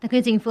特區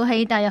政府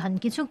喺大遊行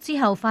結束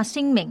之後發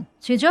聲明，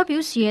除咗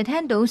表示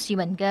聽到市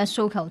民嘅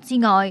訴求之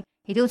外，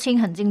亦都稱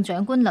行政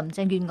長官林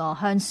鄭月娥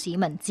向市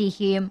民致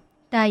歉，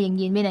但係仍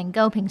然未能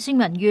夠平息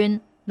民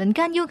怨。民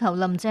間要求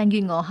林鄭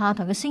月娥下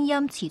台嘅聲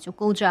音持續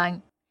高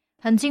漲。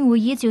行政會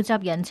議召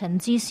集人陳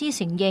智思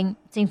承認，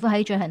政府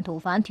喺進行逃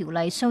犯條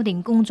例修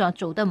訂工作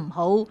做得唔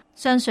好，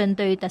相信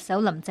對特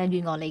首林鄭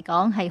月娥嚟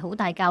講係好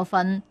大教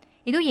訓，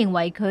亦都認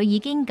為佢已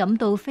經感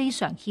到非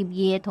常歉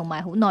意同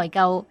埋好內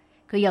疚。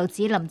佢又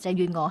指林鄭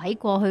月娥喺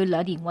過去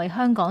2年為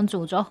香港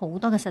做咗好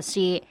多嘅實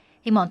事，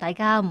希望大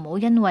家唔好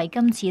因為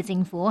今次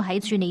政府喺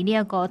處理呢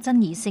一個爭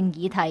議性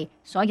議題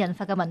所引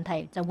發嘅問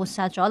題，就抹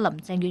殺咗林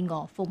鄭月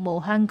娥服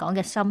務香港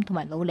嘅心同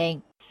埋努力。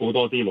好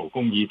多啲勞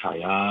工議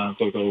題啊，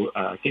到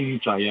經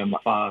濟啊、文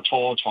化初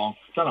創，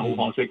真係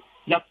好可惜，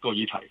一個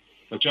議題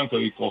就將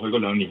佢過去嗰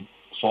2年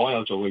所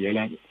有做嘅嘢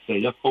咧，就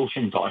一煲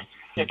清袋，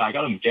因為大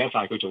家都唔記得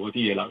晒佢做嗰啲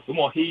嘢啦。咁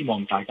我希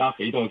望大家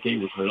俾多個機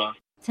會佢啦。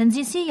陳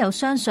智思又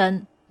相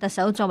信，特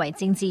首作為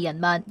政治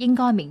人物，應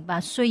該明白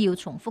需要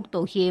重複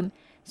道歉，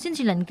先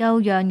至能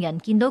夠讓人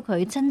見到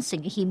佢真誠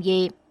嘅歉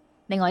意。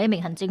另外一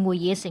名行政會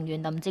議成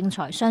員林正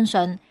財相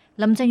信，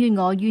林鄭月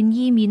娥願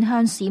意面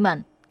向市民，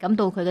感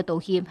到佢嘅道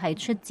歉係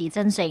出自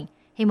真誠，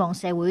希望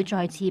社會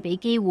再次俾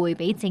機會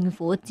俾政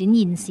府展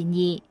現善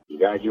意。而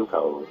家要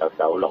求特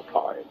首落台，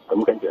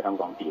咁跟住香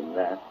港點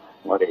呢？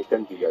我哋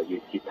跟住又要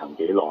折騰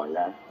幾耐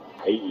呢？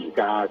喺而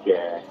家嘅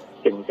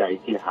政制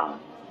之下，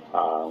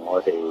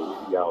我哋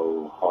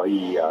又可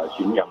以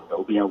選任到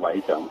邊一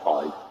位上台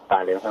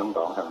帶領香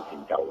港向前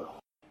走。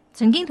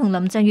曾經同林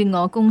鄭月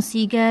娥共事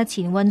嘅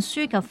前運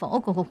輸及房屋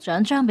局局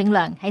長張炳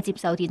良喺接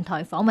受電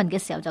台訪問嘅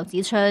時候就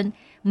指出，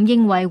唔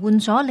認為換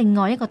咗另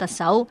外一個特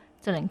首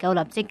就能夠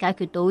立即解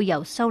決到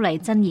由修例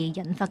爭議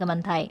引發嘅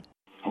問題。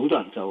好多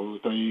人就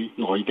對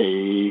內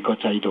地個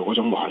制度嗰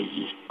種懷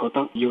疑，覺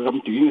得要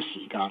咁短嘅時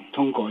間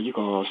通過呢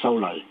個修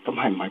例，咁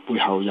係唔係背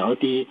後有一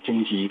啲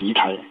政治議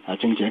題、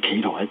政治嘅企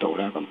圖喺度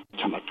呢？咁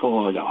尋日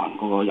嗰個遊行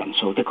嗰個人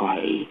數的確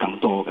係更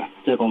多嘅，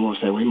即係嗰個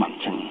社會民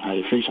情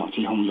係非常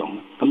之洶湧。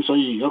咁所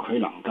以如果佢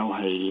能夠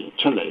係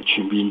出嚟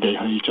全面地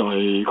去再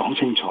講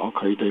清楚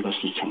佢對個事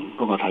情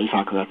嗰個睇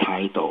法、佢嘅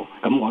態度，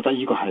咁我覺得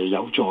呢個係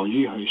有助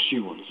於去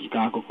舒緩而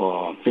家嗰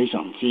個非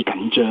常之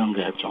緊張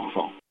嘅狀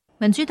況。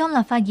民主黨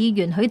立法議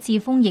員許智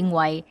峰認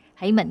為，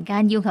喺民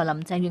間要求林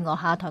鄭月娥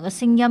下台嘅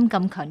聲音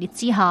咁強烈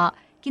之下，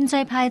建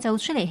制派就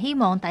出嚟希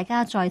望大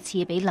家再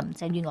次俾林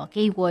鄭月娥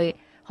機會，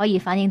可以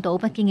反映到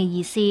北京嘅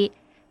意思。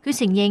佢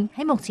承認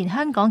喺目前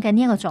香港嘅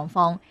呢一個狀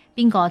況，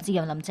邊個接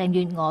任林鄭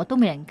月娥都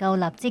未能夠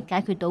立即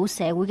解決到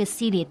社會嘅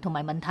撕裂同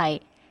埋問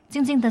題。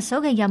正正特首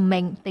嘅任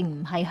命並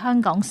唔係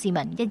香港市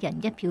民一人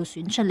一票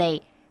選出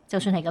嚟，就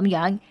算係咁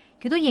樣，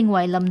佢都認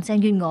為林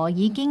鄭月娥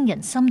已經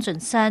人心盡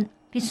失，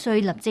必須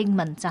立即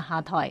問責下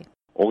台。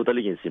我覺得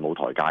呢件事冇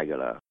台階㗎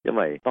啦，因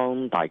為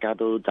當大家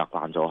都習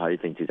慣咗喺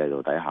政治制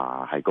度底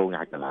下係高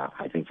壓㗎啦，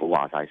係政府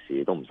話晒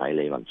事都唔使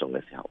理民眾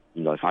嘅時候，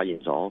原來發現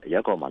咗有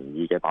一個民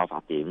意嘅爆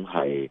發點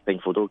係政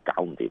府都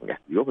搞唔掂嘅。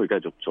如果佢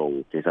繼續做，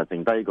其實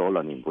剩低嗰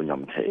2年半任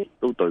期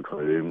都對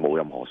佢冇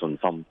任何信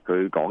心，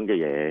佢講嘅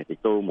嘢亦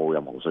都冇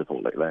任何說服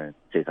力咧，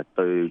其實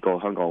對個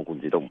香港嘅管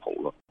治都唔好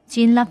咯。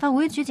前立法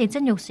會主席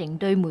曾鈺成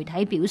對媒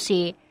體表示，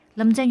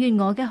林鄭月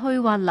娥嘅去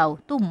或留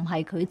都唔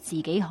係佢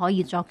自己可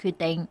以作決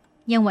定，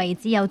因為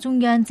只有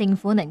中央政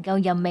府能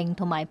夠任命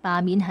同埋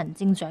罷免行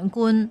政長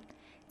官。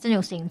曾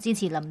鈺成支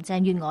持林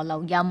鄭月娥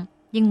留任，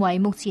認為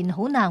目前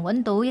好難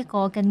揾到一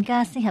個更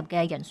加適合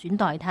嘅人選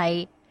代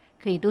替。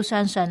佢亦都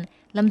相信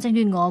林鄭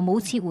月娥冇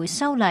撤回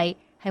修例，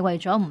係為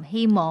咗唔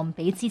希望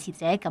俾支持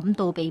者感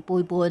到被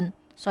背叛，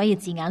所以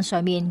字眼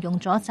上面用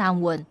咗暫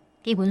緩，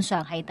基本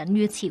上係等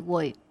於撤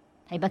回。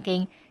喺北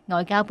京，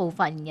外交部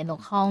發言人陸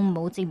康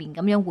冇正面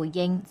咁樣回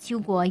應超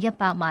過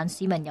100萬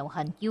市民遊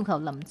行要求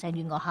林鄭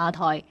月娥下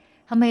台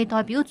係咪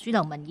代表主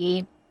流民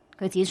意。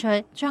佢指出，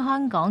將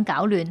香港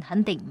搞亂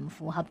肯定唔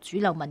符合主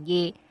流民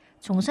意，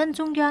重申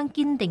中央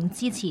堅定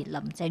支持林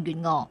鄭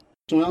月娥。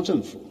中央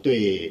政府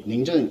對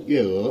林鄭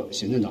月娥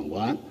行政長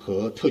官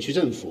和特區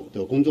政府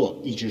的工作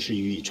一直是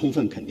予以充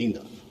分肯定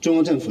的，中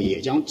央政府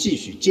也將繼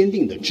續堅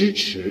定地支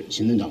持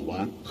行政長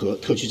官和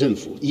特區政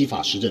府依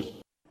法施政。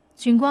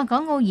全國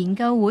港澳研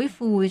究會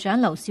副會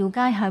長劉兆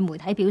佳向媒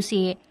體表示，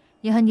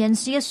遊行人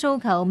士嘅訴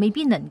求未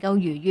必能夠如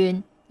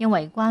願，因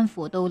為關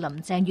乎到林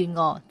鄭月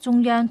娥、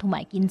中央同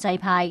埋建制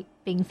派，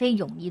並非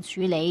容易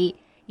處理，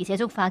而且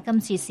觸發今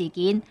次事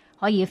件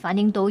可以反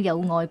映到有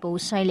外部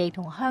勢力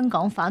同香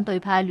港反對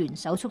派聯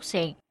手促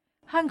成，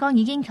香港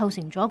已經構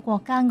成咗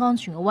國家安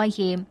全嘅威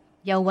脅。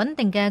由穩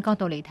定嘅角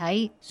度嚟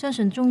睇，相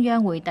信中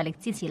央會大力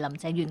支持林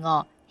鄭月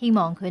娥，希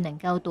望佢能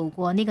夠渡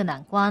過呢個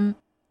難關。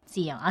自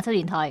由亞洲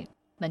電台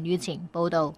文宇晴報道。